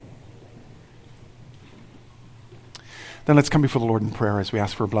Then let's come before the Lord in prayer as we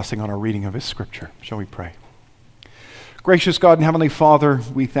ask for a blessing on our reading of His Scripture. Shall we pray? Gracious God and Heavenly Father,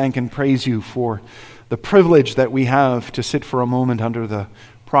 we thank and praise You for the privilege that we have to sit for a moment under the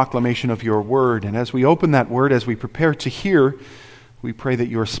proclamation of Your Word. And as we open that Word, as we prepare to hear, we pray that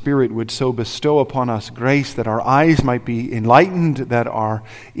Your Spirit would so bestow upon us grace that our eyes might be enlightened, that our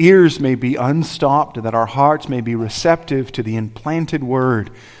ears may be unstopped, that our hearts may be receptive to the implanted Word,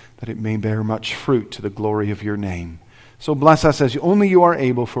 that it may bear much fruit to the glory of Your name. So bless us as only You are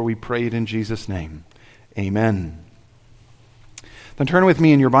able, for we pray it in Jesus' name. Amen. Then turn with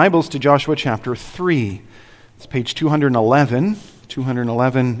me in your Bibles to Joshua chapter 3. It's page 211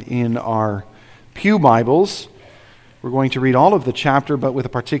 in our Pew Bibles. We're going to read all of the chapter, but with a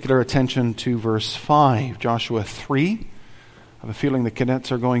particular attention to verse 5. Joshua 3. I have a feeling the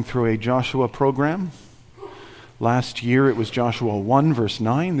cadets are going through a Joshua program. Last year it was Joshua 1, verse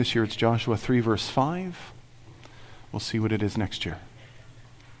 9. This year it's Joshua 3, verse 5. We'll see what it is next year.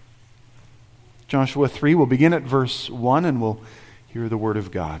 Joshua 3, we'll begin at verse 1 and we'll hear the word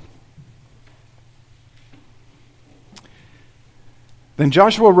of God. Then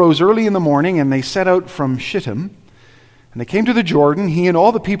Joshua rose early in the morning, and they set out from Shittim. And they came to the Jordan, he and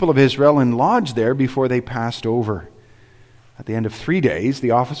all the people of Israel, and lodged there before they passed over. At the end of 3 days,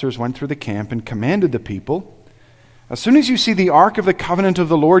 the officers went through the camp and commanded the people, "As soon as you see the ark of the covenant of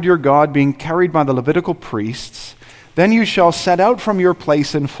the Lord your God being carried by the Levitical priests, then you shall set out from your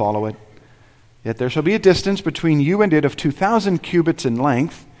place and follow it. Yet there shall be a distance between you and it of 2,000 cubits in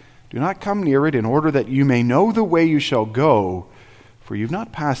length. Do not come near it, in order that you may know the way you shall go, for you've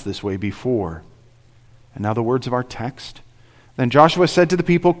not passed this way before." And now the words of our text. Then Joshua said to the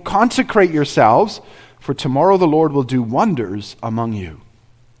people, "Consecrate yourselves, for tomorrow the Lord will do wonders among you."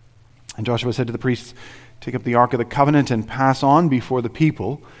 And Joshua said to the priests, "Take up the ark of the covenant and pass on before the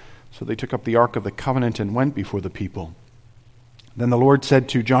people." So they took up the ark of the covenant and went before the people. Then the Lord said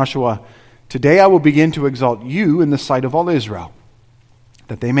to Joshua, "Today I will begin to exalt you in the sight of all Israel,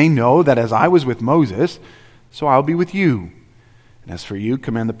 that they may know that as I was with Moses, so I'll be with you. And as for you,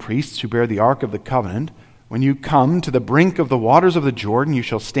 command the priests who bear the ark of the covenant, when you come to the brink of the waters of the Jordan, you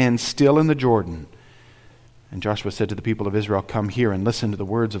shall stand still in the Jordan." And Joshua said to the people of Israel, "Come here and listen to the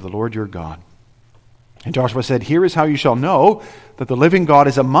words of the Lord your God." And Joshua said, "Here is how you shall know that the living God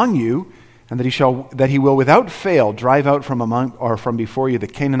is among you, and that he will without fail drive out from before you the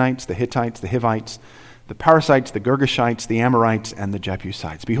Canaanites, the Hittites, the Hivites, the Perizzites, the Girgashites, the Amorites, and the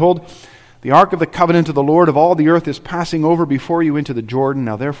Jebusites. Behold, the ark of the covenant of the Lord of all the earth is passing over before you into the Jordan.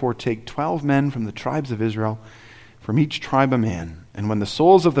 Now therefore take 12 men from the tribes of Israel, from each tribe a man. And when the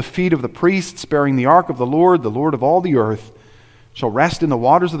soles of the feet of the priests bearing the ark of the Lord of all the earth, shall rest in the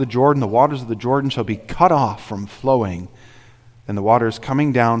waters of the waters of the Jordan shall be cut off from flowing. Then the waters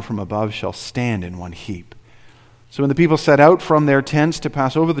coming down from above shall stand in one heap." So when the people set out from their tents to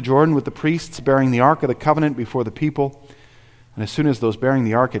pass over the Jordan with the priests bearing the ark of the covenant before the people, and as soon as those bearing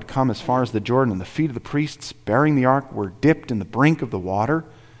the ark had come as far as the Jordan, and the feet of the priests bearing the ark were dipped in the brink of the water,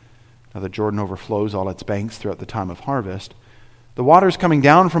 now the Jordan overflows all its banks throughout the time of harvest, the waters coming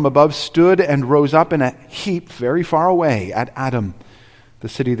down from above stood and rose up in a heap very far away at Adam, the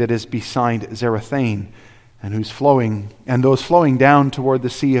city that is beside Zarethain, and those flowing down toward the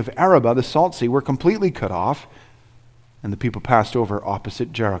sea of Arabah, the salt sea, were completely cut off, and the people passed over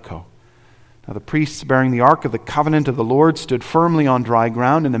opposite Jericho. Now the priests bearing the ark of the covenant of the Lord stood firmly on dry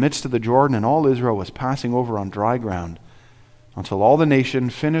ground in the midst of the Jordan, and all Israel was passing over on dry ground, until all the nation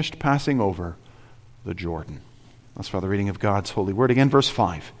finished passing over the Jordan. That's for the reading of God's holy word. Again, verse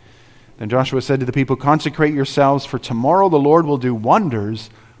 5. Then Joshua said to the people, "Consecrate yourselves, for tomorrow the Lord will do wonders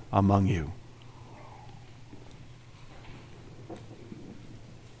among you."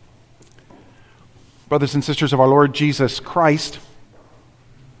 Brothers and sisters of our Lord Jesus Christ,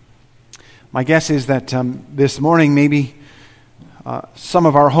 my guess is that this morning maybe some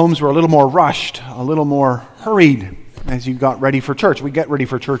of our homes were a little more rushed, a little more hurried as you got ready for church. We get ready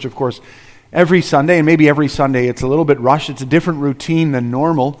for church, of course, every Sunday, and maybe every Sunday it's a little bit rushed. It's a different routine than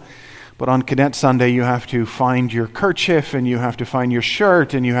normal. But on Cadet Sunday, you have to find your kerchief, and you have to find your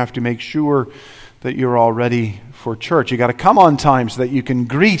shirt, and you have to make sure that you're all ready for church. You got to come on time so that you can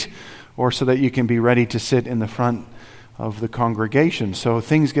greet, or so that you can be ready to sit in the front of the congregation. So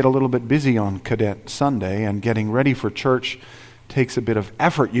things get a little bit busy on Cadet Sunday, and getting ready for church takes a bit of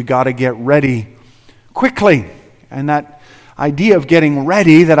effort. You got to get ready quickly. And that idea of getting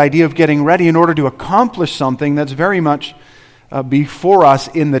ready in order to accomplish something that's very much before us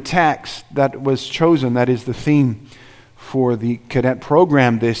in the text that was chosen, that is the theme for the cadet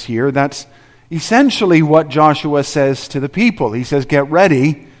program this year. That's essentially what Joshua says to the people. He says, get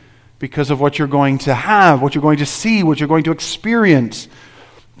ready because of what you're going to have, what you're going to see, what you're going to experience.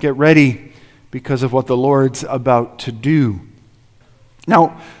 Get ready because of what the Lord's about to do.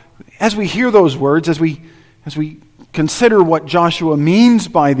 Now, as we hear those words, as we consider what Joshua means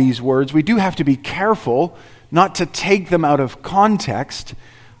by these words, we do have to be careful not to take them out of context.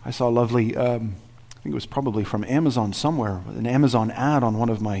 I saw a lovely, I think it was probably from Amazon somewhere, an Amazon ad on one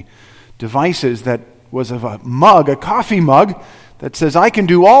of my devices that was of a mug, a coffee mug, that says, "I can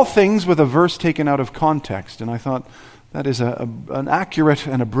do all things," with a verse taken out of context. And I thought that is an accurate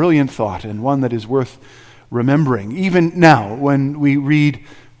and a brilliant thought, and one that is worth remembering. Even now, when we read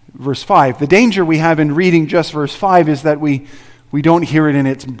verse 5, the danger we have in reading just verse 5 is that we don't hear it in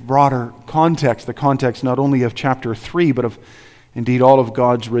its broader context, the context not only of chapter 3, but of indeed all of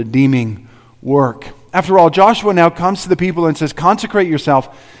God's redeeming work. After all, Joshua now comes to the people and says, "Consecrate yourself,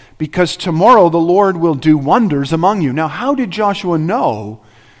 because tomorrow the Lord will do wonders among you." Now, how did Joshua know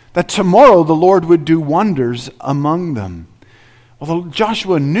that tomorrow the Lord would do wonders among them? Well,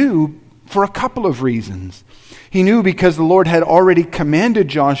 Joshua knew for a couple of reasons. He knew because the Lord had already commanded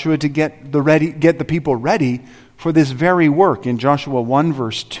Joshua to get the people ready for this very work. In Joshua 1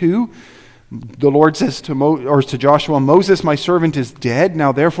 verse 2, the Lord says to Joshua, "Moses, my servant, is dead.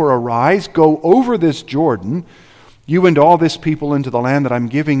 Now therefore arise, go over this Jordan, you and all this people, into the land that I'm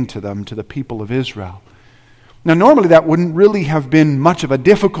giving to them, to the people of Israel." Now normally that wouldn't really have been much of a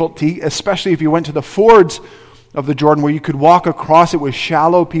difficulty, especially if you went to the fords of the Jordan where you could walk across. It was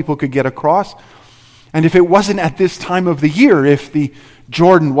shallow, people could get across. And if it wasn't at this time of the year, if the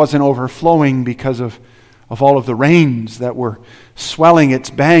Jordan wasn't overflowing because of all of the rains that were swelling its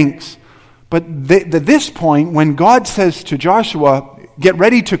banks. But at this point, when God says to Joshua, "Get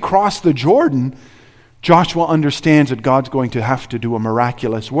ready to cross the Jordan," Joshua understands that God's going to have to do a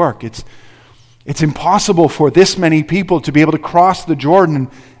miraculous work. It's impossible for this many people to be able to cross the Jordan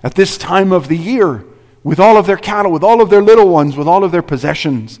at this time of the year with all of their cattle, with all of their little ones, with all of their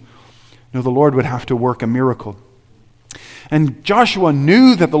possessions. The Lord would have to work a miracle. And Joshua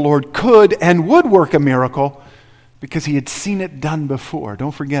knew that the Lord could and would work a miracle because he had seen it done before.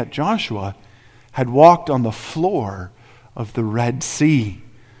 Don't forget, Joshua had walked on the floor of the Red Sea.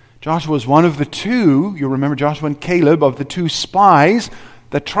 Joshua was one of the two, you remember Joshua and Caleb, of the two spies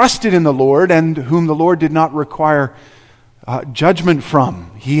that trusted in the Lord and whom the Lord did not require judgment from.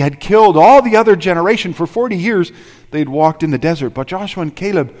 He had killed all the other generation. For 40 years they had walked in the desert. But Joshua and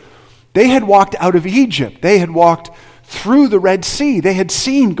Caleb, they had walked out of Egypt. They had walked through the Red Sea. They had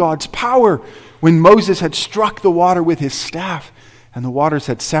seen God's power when Moses had struck the water with his staff and the waters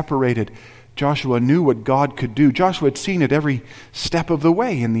had separated. Joshua knew what God could do. Joshua had seen it every step of the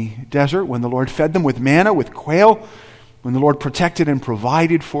way in the desert when the Lord fed them with manna, with quail, when the Lord protected and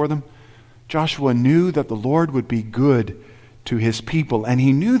provided for them. Joshua knew that the Lord would be good to his people, and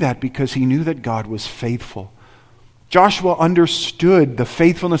he knew that because he knew that God was faithful. Joshua understood the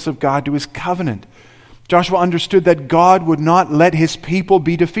faithfulness of God to his covenant. Joshua understood that God would not let his people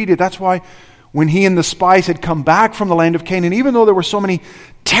be defeated. That's why when he and the spies had come back from the land of Canaan, even though there were so many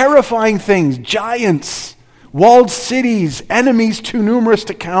terrifying things, giants, walled cities, enemies too numerous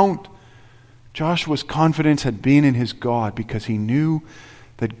to count, Joshua's confidence had been in his God because he knew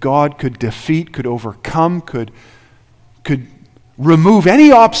that God could defeat, could overcome, could remove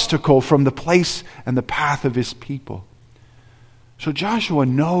any obstacle from the place and the path of his people. So Joshua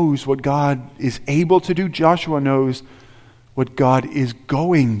knows what God is able to do. Joshua knows what God is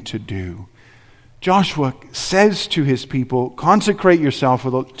going to do. Joshua says to his people, "Consecrate yourself,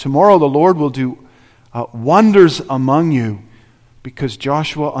 for tomorrow the Lord will do wonders among you," because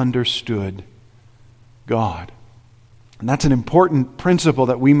Joshua understood God. And that's an important principle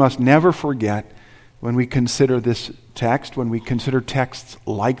that we must never forget when we consider this text, when we consider texts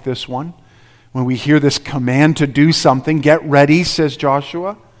like this one. When we hear this command to do something, "Get ready," says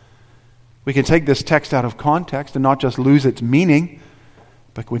Joshua. We can take this text out of context and not just lose its meaning,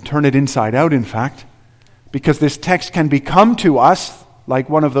 but we turn it inside out, in fact. Because this text can become to us like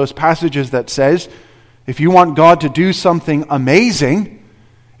one of those passages that says, if you want God to do something amazing,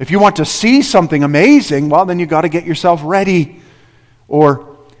 if you want to see something amazing, well, then you've got to get yourself ready. Or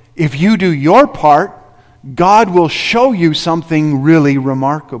if you do your part, God will show you something really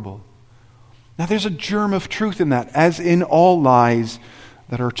remarkable. Now, there's a germ of truth in that. As in all lies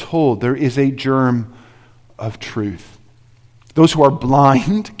that are told, there is a germ of truth. Those who are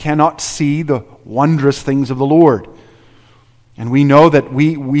blind cannot see the wondrous things of the Lord. And we know that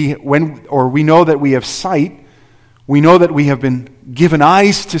we know that we have sight. We know that we have been given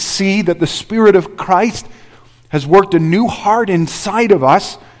eyes to see, that the Spirit of Christ has worked a new heart inside of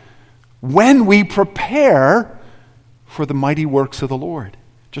us when we prepare for the mighty works of the Lord.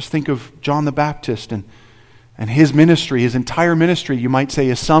 Just think of John the Baptist and his ministry, his entire ministry, you might say,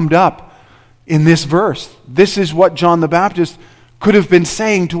 is summed up in this verse. This is what John the Baptist could have been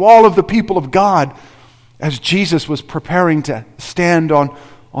saying to all of the people of God as Jesus was preparing to stand on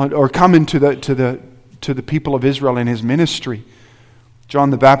or come into to the people of Israel in his ministry. John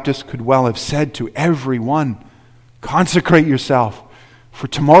the Baptist could well have said to everyone, consecrate yourself, for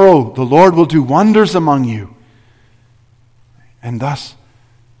tomorrow the Lord will do wonders among you. And thus,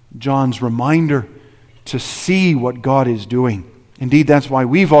 John's reminder to see what God is doing. Indeed, that's why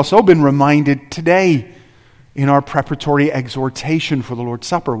we've also been reminded today in our preparatory exhortation for the Lord's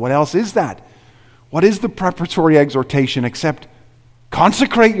Supper. What else is that? What is the preparatory exhortation except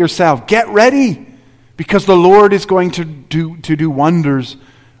consecrate yourself, get ready, because the Lord is going to do wonders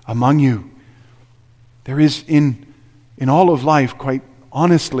among you. There is in all of life, quite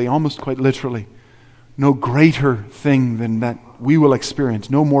honestly, almost quite literally, no greater thing than that we will experience,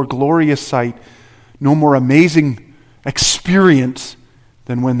 no more glorious sight, no more amazing experience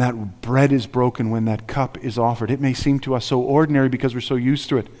than when that bread is broken, when that cup is offered. It may seem to us so ordinary because we're so used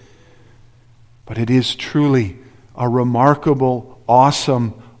to it, but it is truly a remarkable,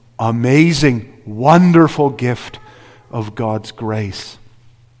 awesome, amazing, wonderful gift of God's grace.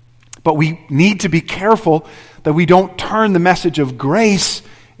 But we need to be careful that we don't turn the message of grace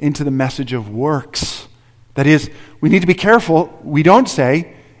into the message of works. That is, we need to be careful we don't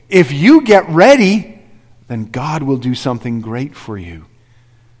say, if you get ready, then God will do something great for you.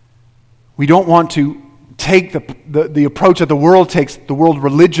 We don't want to take the approach that the world takes, the world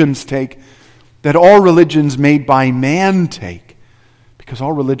religions take, that all religions made by man take. Because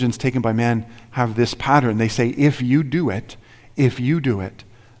all religions taken by man have this pattern. They say, if you do it,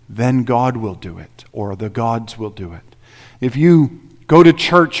 then God will do it, or the gods will do it. If you go to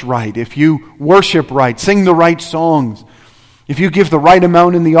church right, if you worship right, sing the right songs, if you give the right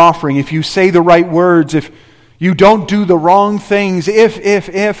amount in the offering, if you say the right words, if you don't do the wrong things,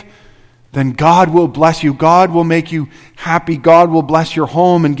 if, then God will bless you. God will make you happy. God will bless your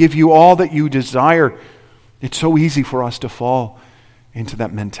home and give you all that you desire. It's so easy for us to fall into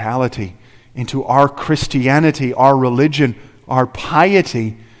that mentality, into our Christianity, our religion, our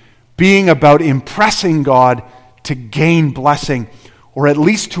piety, being about impressing God to gain blessing, or at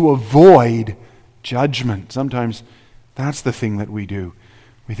least to avoid judgment. Sometimes that's the thing that we do.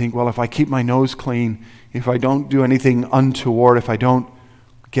 We think, well, if I keep my nose clean, if I don't do anything untoward, if I don't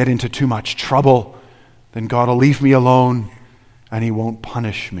get into too much trouble, then God will leave me alone and He won't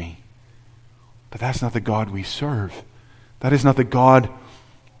punish me. But that's not the God we serve. That is not the God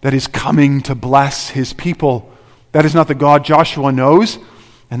that is coming to bless His people. That is not the God Joshua knows,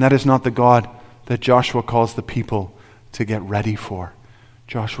 and that is not the God that Joshua calls the people to get ready for.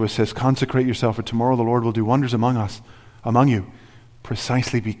 Joshua says, consecrate yourself, for tomorrow the Lord will do wonders among you,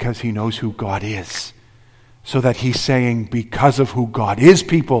 precisely because He knows who God is. So that He's saying, because of who God is,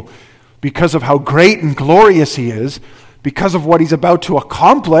 people, because of how great and glorious He is, because of what He's about to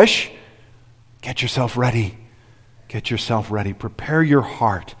accomplish, get yourself ready. Get yourself ready. Prepare your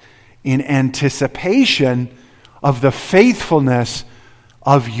heart in anticipation of the faithfulness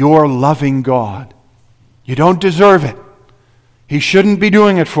of your loving God. You don't deserve it. He shouldn't be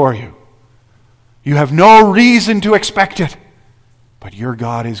doing it for you. You have no reason to expect it. But your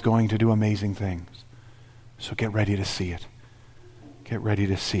God is going to do amazing things. So get ready to see it. Get ready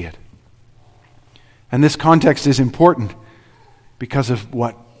to see it. And this context is important because of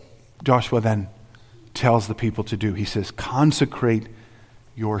what Joshua then tells the people to do. He says, consecrate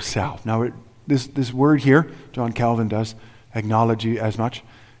yourself. Now, this word here, John Calvin does acknowledge as much,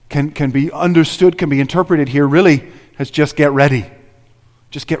 can be understood, can be interpreted here really as just get ready.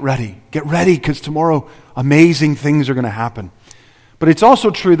 Just get ready. Get ready, because tomorrow amazing things are going to happen. But it's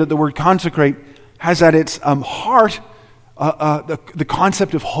also true that the word consecrate has at its heart the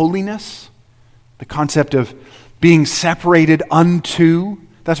concept of holiness, the concept of being separated unto.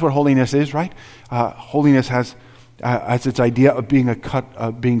 That's what holiness is, right? Holiness has its idea of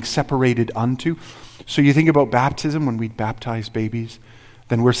being separated unto. So you think about baptism, when we baptize babies,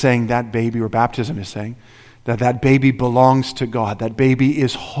 then we're saying that baby, or baptism is saying, that baby belongs to God. That baby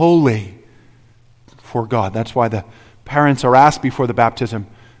is holy for God. That's why the parents are asked before the baptism,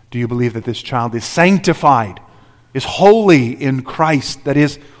 do you believe that this child is sanctified, is holy in Christ, that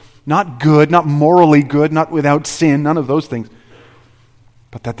is not good, not morally good, not without sin, none of those things,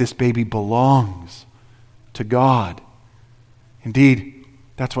 but that this baby belongs to God. Indeed,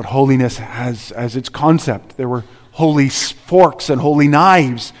 that's what holiness has as its concept. There were holy forks and holy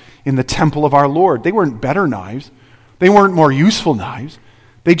knives in the temple of our Lord. They weren't better knives. They weren't more useful knives.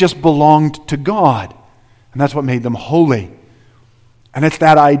 They just belonged to God. And that's what made them holy. And it's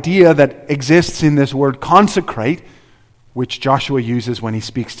that idea that exists in this word consecrate, which Joshua uses when he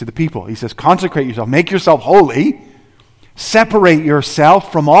speaks to the people. He says, consecrate yourself, make yourself holy, separate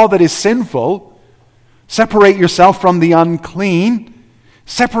yourself from all that is sinful, separate yourself from the unclean,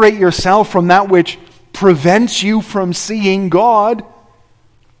 separate yourself from that which prevents you from seeing God,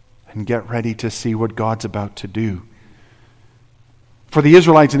 and get ready to see what God's about to do. For the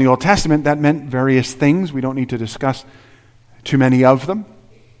Israelites in the Old Testament, that meant various things. We don't need to discuss too many of them.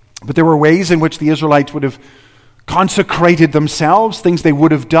 But there were ways in which the Israelites would have consecrated themselves, things they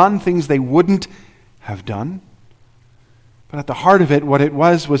would have done, things they wouldn't have done. But at the heart of it, what it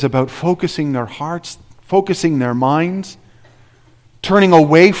was about focusing their hearts, focusing their minds, turning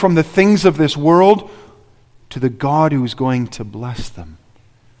away from the things of this world to the God who's going to bless them,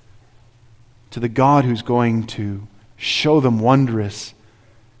 to the God who's going to show them wondrous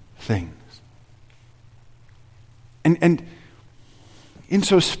things. And in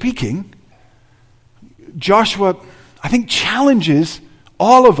so speaking, Joshua, I think, challenges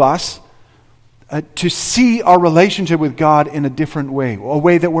all of us to see our relationship with God in a different way, a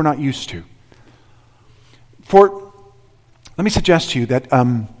way that we're not used to. Let me suggest to you that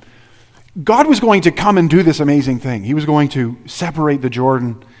God was going to come and do this amazing thing. He was going to separate the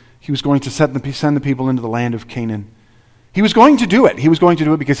Jordan. He was going to send the people into the land of Canaan. He was going to do it. He was going to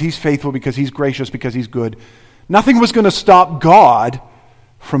do it because He's faithful, because He's gracious, because He's good. Nothing was going to stop God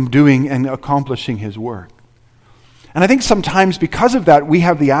from doing and accomplishing His work. And I think sometimes because of that, we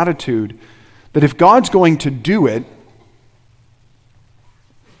have the attitude that if God's going to do it,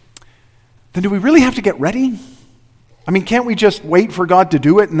 then do we really have to get ready? I mean, can't we just wait for God to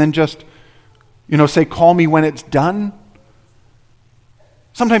do it and then just, say, call me when it's done?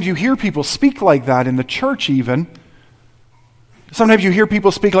 Sometimes you hear people speak like that in the church even. Sometimes you hear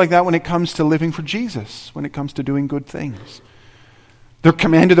people speak like that when it comes to living for Jesus, when it comes to doing good things. They're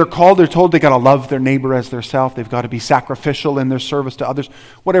commanded, they're called, they're told they got to love their neighbor as their self. They've got to be sacrificial in their service to others.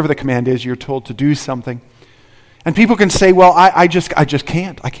 Whatever the command is, you're told to do something. And people can say, well, I just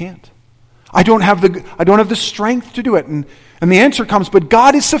can't. I can't. I don't have the strength to do it. And the answer comes, but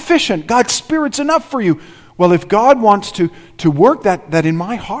God is sufficient. God's Spirit's enough for you. Well, if God wants to work that in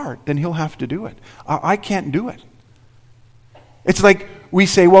my heart, then He'll have to do it. I can't do it. It's like we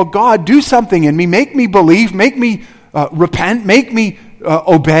say, well, God, do something in me. Make me believe. Make me repent. Make me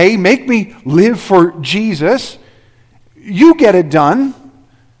obey. Make me live for Jesus. You get it done.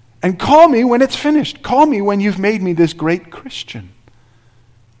 And call me when it's finished. Call me when you've made me this great Christian.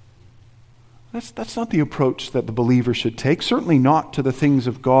 That's not the approach that the believer should take. Certainly not to the things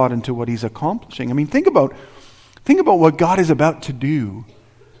of God and to what He's accomplishing. I mean, think about what God is about to do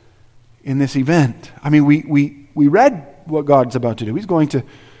in this event. I mean, we read what God's about to do. He's going to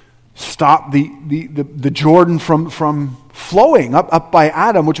stop the Jordan from flowing up by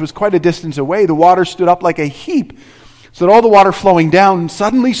Adam, which was quite a distance away. The water stood up like a heap, so that all the water flowing down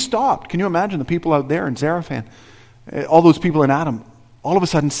suddenly stopped. Can you imagine the people out there in Zarephath, all those people in Adam, all of a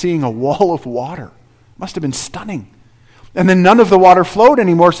sudden seeing a wall of water? Must have been stunning. And then none of the water flowed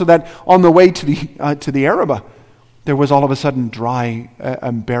anymore, so that on the way to the Arabah, there was all of a sudden dry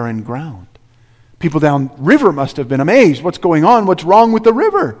and barren ground. People down river must have been amazed. What's going on? What's wrong with the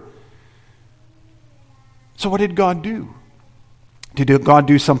river? So what did God do? Did God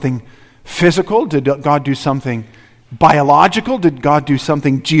do something physical? Did God do something biological? Did God do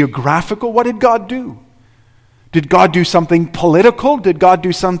something geographical? What did God do? Did God do something political? Did God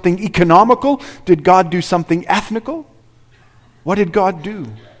do something economical? Did God do something ethnical? What did God do?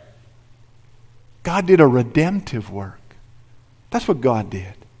 God did a redemptive work. That's what God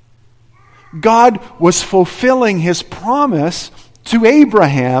did. God was fulfilling His promise to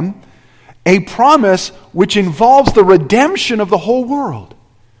Abraham, a promise which involves the redemption of the whole world.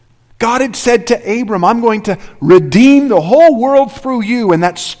 God had said to Abram, I'm going to redeem the whole world through you. And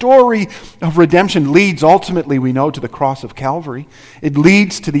that story of redemption leads ultimately, we know, to the cross of Calvary. It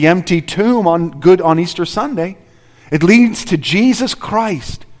leads to the empty tomb on Easter Sunday. It leads to Jesus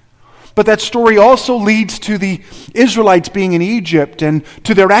Christ. But that story also leads to the Israelites being in Egypt and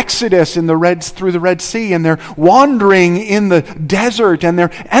to their exodus through the Red Sea, and their wandering in the desert, and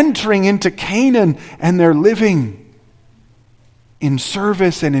their entering into Canaan, and their living in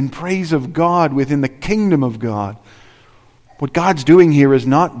service and in praise of God within the kingdom of God. What God's doing here is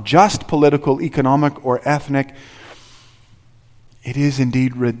not just political, economic, or ethnic. It is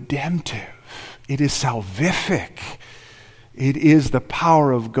indeed redemptive. It is salvific. It is the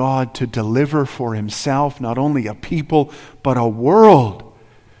power of God to deliver for Himself not only a people, but a world.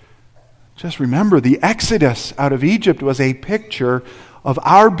 Just remember, the Exodus out of Egypt was a picture of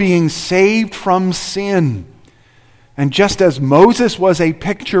our being saved from sin And just as Moses was a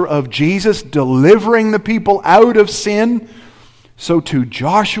picture of Jesus delivering the people out of sin, so too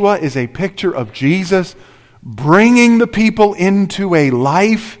Joshua is a picture of Jesus bringing the people into a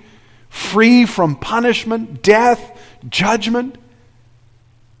life free from punishment, death, judgment,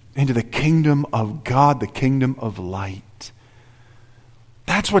 into the kingdom of God, the kingdom of light.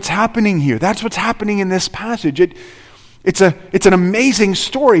 That's what's happening here. That's what's happening in this passage. It's an amazing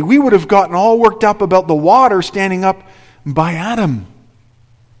story. We would have gotten all worked up about the water standing up by Adam.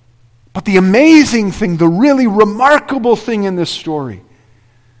 But the amazing thing, the really remarkable thing in this story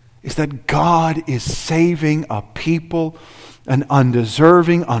is that God is saving a people, an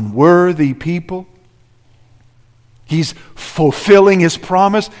undeserving, unworthy people. He's fulfilling His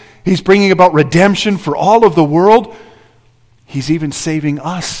promise. He's bringing about redemption for all of the world. He's even saving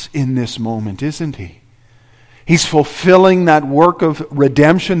us in this moment, isn't He? He's fulfilling that work of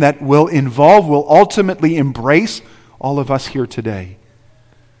redemption that will ultimately embrace all of us here today.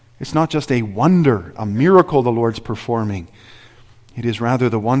 It's not just a wonder, a miracle the Lord's performing. It is rather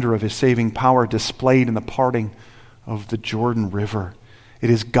the wonder of His saving power displayed in the parting of the Jordan River. It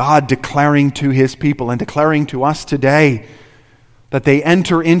is God declaring to His people and declaring to us today that they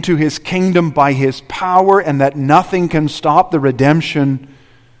enter into His kingdom by His power and that nothing can stop the redemption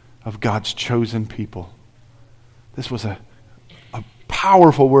of God's chosen people. This was a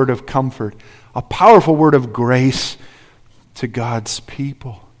powerful word of comfort, a powerful word of grace to God's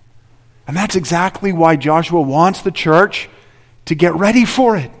people. And that's exactly why Joshua wants the church to get ready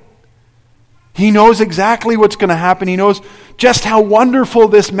for it. He knows exactly what's going to happen. He knows just how wonderful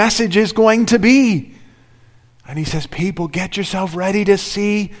this message is going to be. And he says, people, get yourself ready to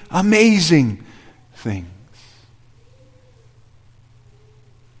see amazing things.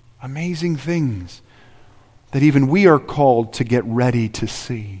 Amazing things that even we are called to get ready to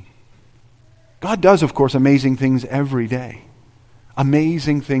see. God does, of course, amazing things every day.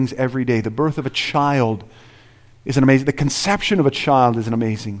 Amazing things every day. The birth of a child is an amazing, the conception of a child is an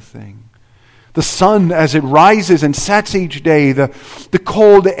amazing thing. The sun as it rises and sets each day, the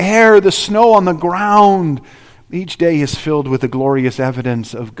cold air, the snow on the ground, each day is filled with the glorious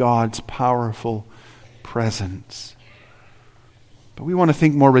evidence of God's powerful presence. But we want to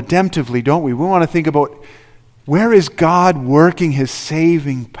think more redemptively, don't we? We want to think about where is God working His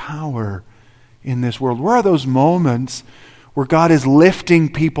saving power in this world? Where are those moments where God is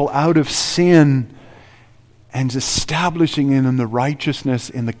lifting people out of sin and establishing in them the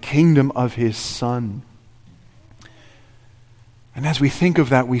righteousness in the kingdom of His Son? And as we think of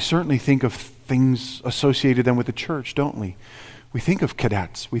that, we certainly think of things associated then with the church, don't we? We think of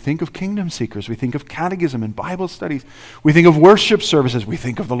cadets. We think of kingdom seekers. We think of catechism and Bible studies. We think of worship services. We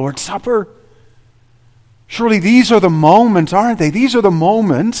think of the Lord's Supper. Surely these are the moments, aren't they? These are the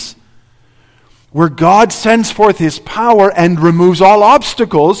moments where God sends forth His power and removes all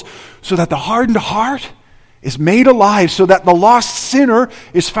obstacles so that the hardened heart is made alive, so that the lost sinner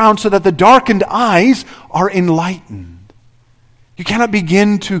is found, so that the darkened eyes are enlightened. You cannot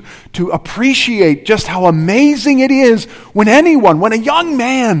begin to appreciate just how amazing it is when a young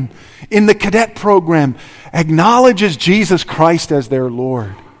man in the cadet program acknowledges Jesus Christ as their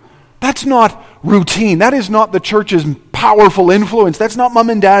Lord. That's not routine. That is not the church's powerful influence. That's not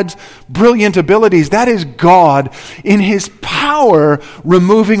mom and dad's brilliant abilities. That is God in His power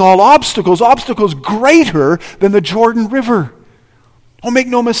removing all obstacles greater than the Jordan River. Oh, make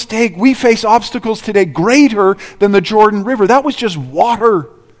no mistake, we face obstacles today greater than the Jordan River. That was just water.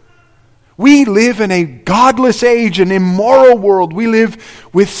 We live in a godless age, an immoral world. We live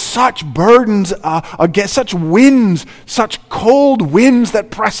with such burdens, against such winds, such cold winds that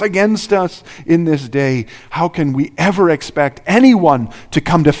press against us in this day. How can we ever expect anyone to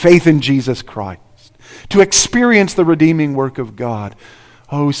come to faith in Jesus Christ, to experience the redeeming work of God?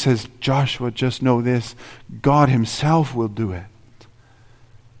 Oh, says Joshua, just know this, God Himself will do it.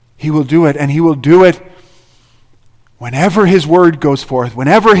 He will do it, and He will do it whenever His word goes forth,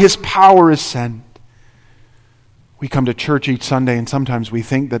 whenever His power is sent. We come to church each Sunday, and sometimes we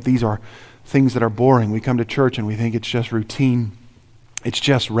think that these are things that are boring. We come to church and we think it's just routine. It's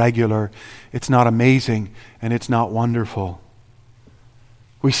just regular. It's not amazing, and it's not wonderful.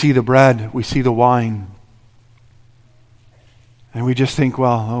 We see the bread, we see the wine, and we just think,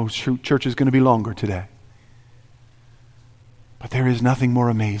 well, church is going to be longer today. But there is nothing more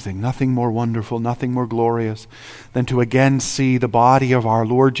amazing, nothing more wonderful, nothing more glorious than to again see the body of our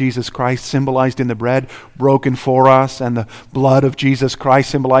Lord Jesus Christ symbolized in the bread broken for us and the blood of Jesus Christ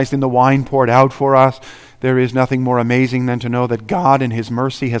symbolized in the wine poured out for us. There is nothing more amazing than to know that God in His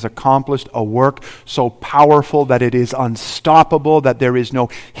mercy has accomplished a work so powerful that it is unstoppable, that there is no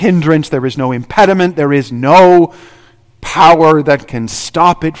hindrance, there is no impediment, there is no power that can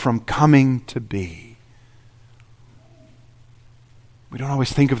stop it from coming to be. We don't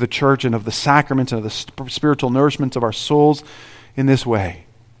always think of the church and of the sacraments and of the spiritual nourishment of our souls in this way.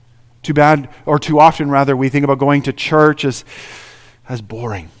 Too often rather, we think about going to church as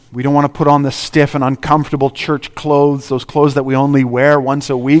boring. We don't want to put on the stiff and uncomfortable church clothes, those clothes that we only wear once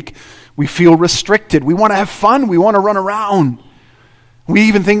a week. We feel restricted. We want to have fun. We want to run around. We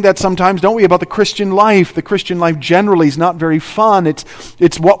even think that sometimes, don't we, about the Christian life. The Christian life generally is not very fun.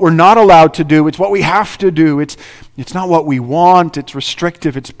 It's what we're not allowed to do. It's what we have to do. It's not what we want. It's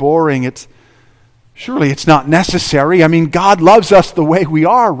restrictive. It's boring. Surely it's not necessary. I mean, God loves us the way we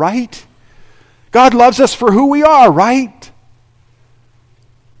are, right? God loves us for who we are, right?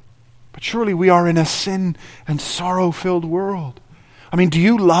 But surely we are in a sin and sorrow-filled world. I mean, do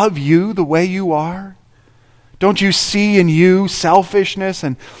you love you the way you are? Don't you see in you selfishness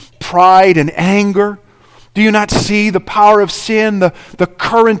and pride and anger? Do you not see the power of sin, the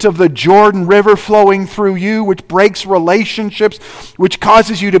current of the Jordan River flowing through you, which breaks relationships, which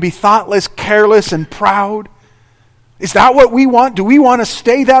causes you to be thoughtless, careless, and proud? Is that what we want? Do we want to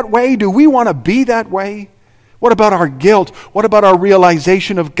stay that way? Do we want to be that way? What about our guilt? What about our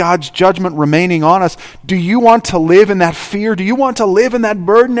realization of God's judgment remaining on us? Do you want to live in that fear? Do you want to live in that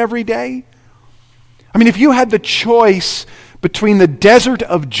burden every day? I mean, if you had the choice between the desert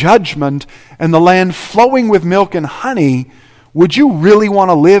of judgment and the land flowing with milk and honey, would you really want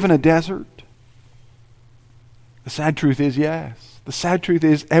to live in a desert? The sad truth is yes. The sad truth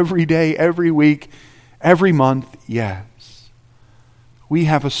is every day, every week, every month, yes. We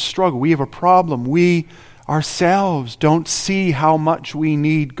have a struggle. We have a problem. We ourselves don't see how much we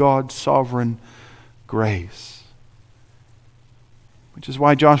need God's sovereign grace. Which is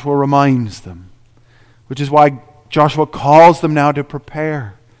why Joshua reminds them. Which is why Joshua calls them now to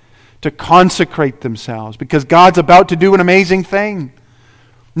prepare, to consecrate themselves, because God's about to do an amazing thing.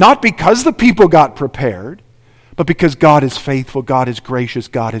 Not because the people got prepared, but because God is faithful, God is gracious,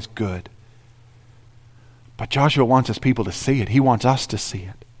 God is good. But Joshua wants his people to see it. He wants us to see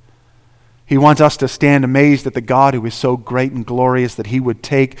it. He wants us to stand amazed at the God who is so great and glorious that He would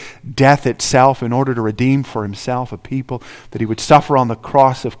take death itself in order to redeem for Himself a people, that He would suffer on the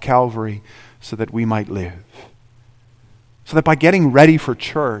cross of Calvary so that we might live. So that by getting ready for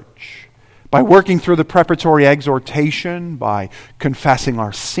church, by working through the preparatory exhortation, by confessing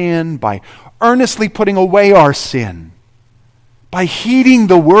our sin, by earnestly putting away our sin, by heeding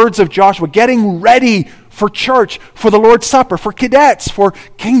the words of Joshua, getting ready for church, for the Lord's Supper, for cadets, for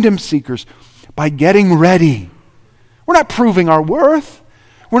kingdom seekers, by getting ready. We're not proving our worth.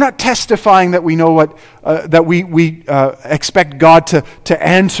 We're not testifying that we know what that we expect God to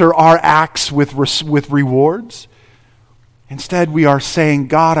answer our acts with rewards. Instead, we are saying,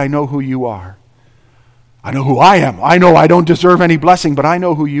 God, I know who you are. I know who I am. I know I don't deserve any blessing, but I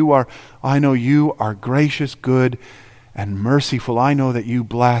know who you are. I know you are gracious, good, and merciful. I know that you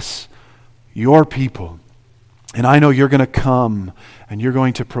bless your people. And I know you're going to come and you're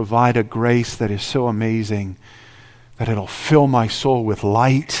going to provide a grace that is so amazing that it'll fill my soul with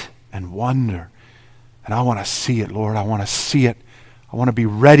light and wonder. And I want to see it, Lord. I want to see it. I want to be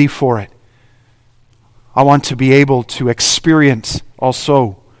ready for it. I want to be able to experience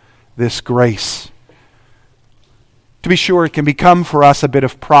also this grace. To be sure, it can become for us a bit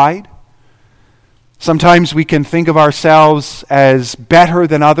of pride. Sometimes we can think of ourselves as better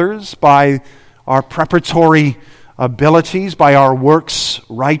than others by our preparatory abilities, by our works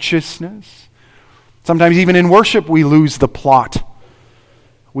righteousness. Sometimes even in worship we lose the plot.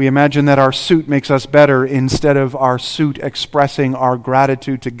 We imagine that our suit makes us better instead of our suit expressing our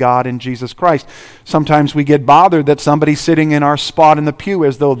gratitude to God in Jesus Christ. Sometimes we get bothered that somebody's sitting in our spot in the pew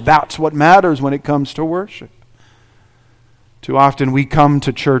as though that's what matters when it comes to worship. Too often we come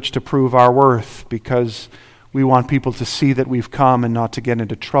to church to prove our worth because we want people to see that we've come and not to get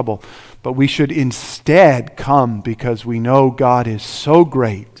into trouble. But we should instead come because we know God is so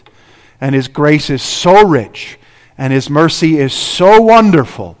great and His grace is so rich and His mercy is so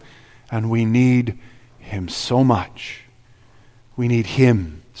wonderful, and we need Him so much. We need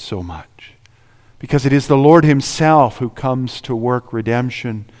Him so much. Because it is the Lord Himself who comes to work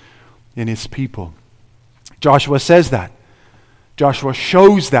redemption in His people. Joshua says that. Joshua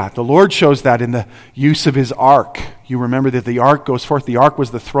shows that. The Lord shows that in the use of His ark. You remember that the ark goes forth. The ark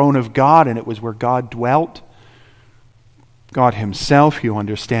was the throne of God, and it was where God dwelt. God Himself, you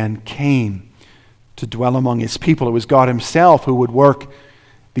understand, came to dwell among His people. It was God Himself who would work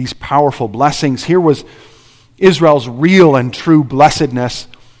these powerful blessings. Here was Israel's real and true blessedness.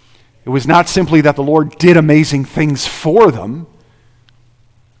 It was not simply that the Lord did amazing things for them,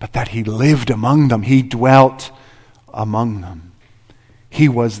 but that He lived among them. He dwelt among them. He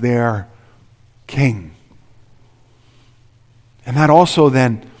was their king. And that also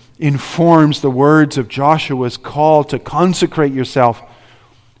then informs the words of Joshua's call to consecrate yourself,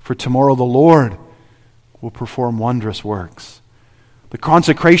 for tomorrow the Lord will perform wondrous works. The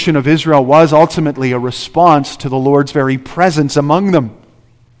consecration of Israel was ultimately a response to the Lord's very presence among them.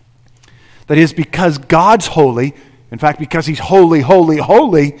 That is, because God's holy, in fact, because He's holy, holy,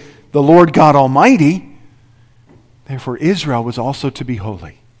 holy, the Lord God Almighty, therefore Israel was also to be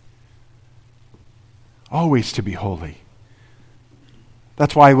holy. Always to be holy.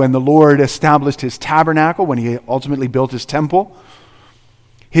 That's why when the Lord established His tabernacle, when He ultimately built His temple,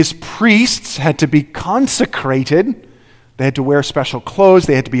 His priests had to be consecrated. They had to wear special clothes.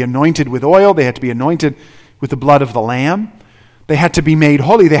 They had to be anointed with oil. They had to be anointed with the blood of the Lamb. They had to be made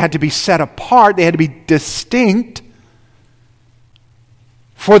holy. They had to be set apart. They had to be distinct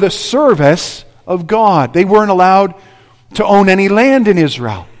for the service of God. They weren't allowed to own any land in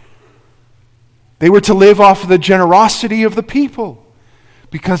Israel. They were to live off of the generosity of the people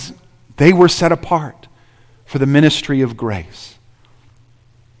because they were set apart for the ministry of grace.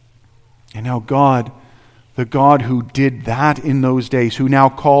 And now God, the God who did that in those days, who now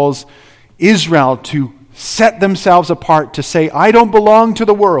calls Israel to set themselves apart, to say, I don't belong to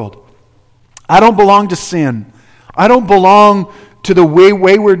the world. I don't belong to sin. I don't belong to the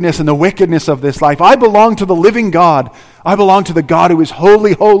waywardness and the wickedness of this life. I belong to the living God. I belong to the God who is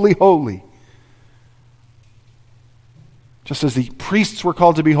holy, holy, holy. Just as the priests were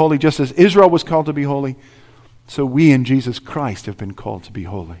called to be holy, just as Israel was called to be holy, so we in Jesus Christ have been called to be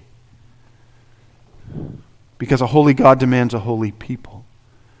holy. Because a holy God demands a holy people.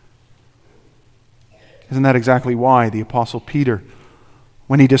 Isn't that exactly why the Apostle Peter,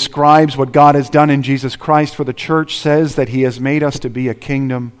 when he describes what God has done in Jesus Christ for the church, says that He has made us to be a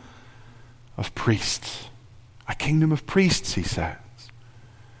kingdom of priests. A kingdom of priests, he says.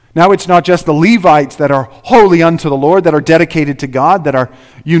 Now it's not just the Levites that are holy unto the Lord, that are dedicated to God, that are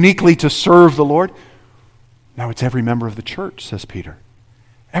uniquely to serve the Lord. Now it's every member of the church, says Peter.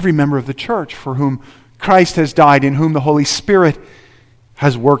 Every member of the church for whom Christ has died, in whom the Holy Spirit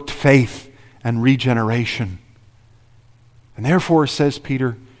has worked faith and regeneration. And therefore, says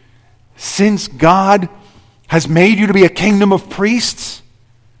Peter, since God has made you to be a kingdom of priests,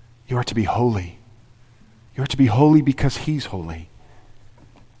 you are to be holy. You are to be holy because He's holy.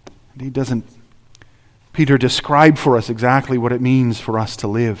 And Peter described for us exactly what it means for us to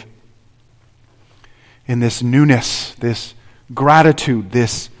live in this newness, this gratitude,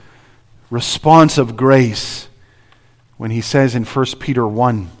 this response of grace, when he says in 1 Peter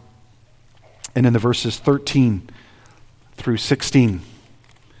 1 and in the verses 13 through 16,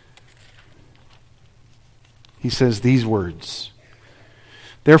 he says these words,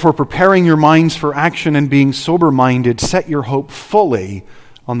 therefore, preparing your minds for action and being sober-minded, set your hope fully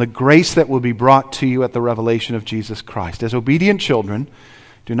on the grace that will be brought to you at the revelation of Jesus Christ. As obedient children,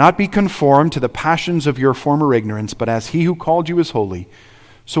 do not be conformed to the passions of your former ignorance, but as He who called you is holy,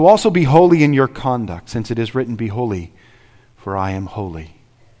 so also be holy in your conduct, since it is written, be holy, for I am holy.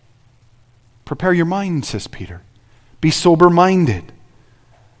 Prepare your mind, says Peter. Be sober-minded.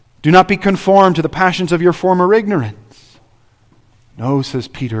 Do not be conformed to the passions of your former ignorance. No, says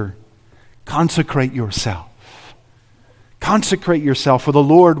Peter, consecrate yourself. Consecrate yourself, for the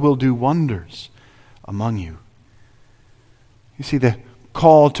Lord will do wonders among you. You see, the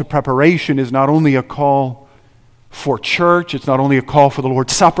call to preparation is not only a call for church, it's not only a call for the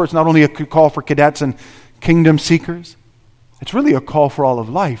Lord's Supper, it's not only a call for cadets and kingdom seekers. It's really a call for all of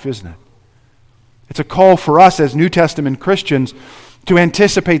life, isn't it? It's a call for us as New Testament Christians to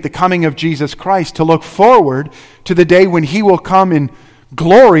anticipate the coming of Jesus Christ, to look forward to the day when He will come in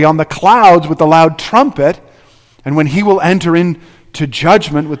glory on the clouds with the loud trumpet, and when He will enter into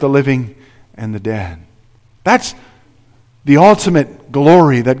judgment with the living and the dead. That's the ultimate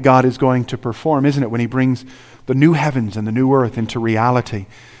glory that God is going to perform, isn't it? When He brings the new heavens and the new earth into reality.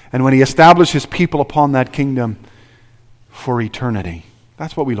 And when He establishes people upon that kingdom for eternity.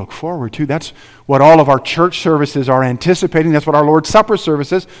 That's what we look forward to. That's what all of our church services are anticipating. That's what our Lord's Supper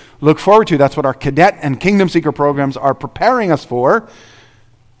services look forward to. That's what our cadet and kingdom seeker programs are preparing us for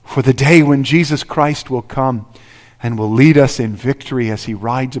the day when Jesus Christ will come and will lead us in victory as He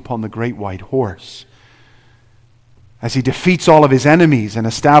rides upon the great white horse, as He defeats all of His enemies and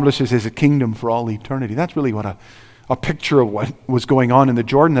establishes His kingdom for all eternity. That's really what a picture of what was going on in the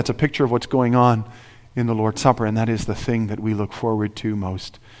Jordan. That's a picture of what's going on in the Lord's Supper, and that is the thing that we look forward to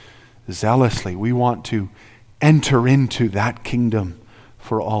most zealously. We want to enter into that kingdom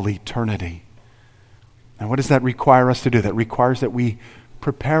for all eternity. And what does that require us to do? That requires that we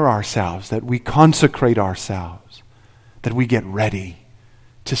prepare ourselves, that we consecrate ourselves. that we get ready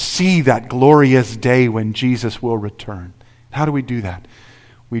to see that glorious day when Jesus will return. How do we do that?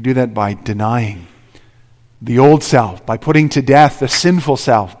 We do that by denying the old self, by putting to death the sinful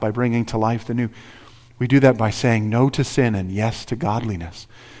self, by bringing to life the new. We do that by saying no to sin and yes to godliness.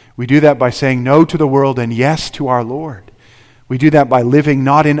 We do that by saying no to the world and yes to our Lord. We do that by living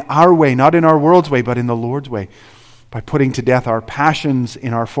not in our way, not in our world's way, but in the Lord's way, by putting to death our passions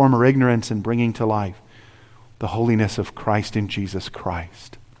in our former ignorance and bringing to life the holiness of Christ in Jesus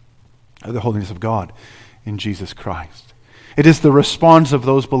Christ, or the holiness of God in Jesus Christ. It is the response of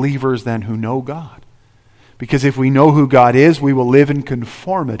those believers then who know God. Because if we know who God is, we will live in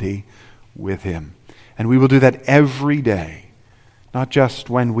conformity with Him. And we will do that every day. Not just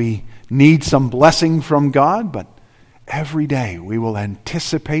when we need some blessing from God, but every day we will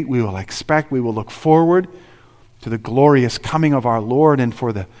anticipate, we will expect, we will look forward to the glorious coming of our Lord and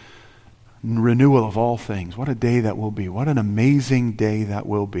for the renewal of all things. What a day that will be. What an amazing day that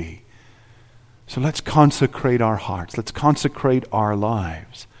will be. So let's consecrate our hearts. Let's consecrate our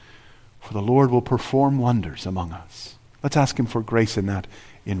lives. For the Lord will perform wonders among us. Let's ask Him for grace in that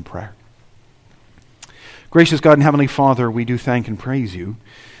in prayer. Gracious God and Heavenly Father, we do thank and praise You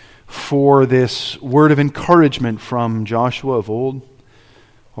for this word of encouragement from Joshua of old.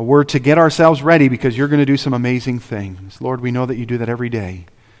 A word to get ourselves ready because You're going to do some amazing things. Lord, we know that You do that every day.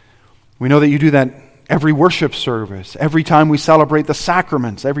 We know that You do that every worship service, every time we celebrate the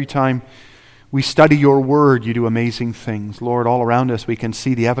sacraments, every time we study Your word, You do amazing things. Lord, all around us we can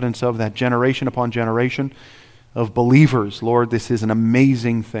see the evidence of that generation upon generation of believers. Lord, this is an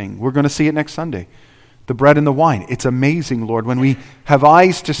amazing thing. We're going to see it next Sunday. The bread and the wine. It's amazing, Lord. When we have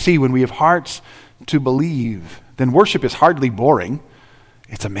eyes to see, when we have hearts to believe, then worship is hardly boring.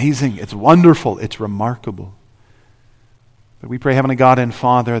 It's amazing. It's wonderful. It's remarkable. But we pray, Heavenly God and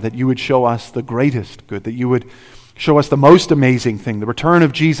Father, that You would show us the greatest good, that You would show us the most amazing thing, the return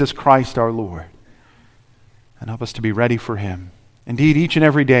of Jesus Christ our Lord, and help us to be ready for Him. Indeed, each and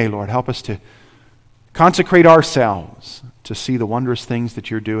every day, Lord, help us to consecrate ourselves to see the wondrous things that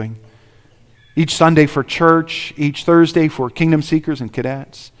You're doing. Each Sunday for church, each Thursday for kingdom seekers and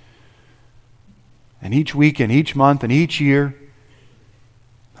cadets, and each week and each month and each year,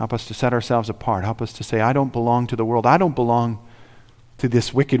 help us to set ourselves apart. Help us to say, I don't belong to the world. I don't belong to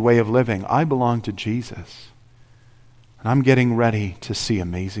this wicked way of living. I belong to Jesus. And I'm getting ready to see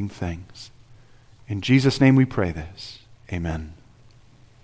amazing things. In Jesus' name we pray this. Amen.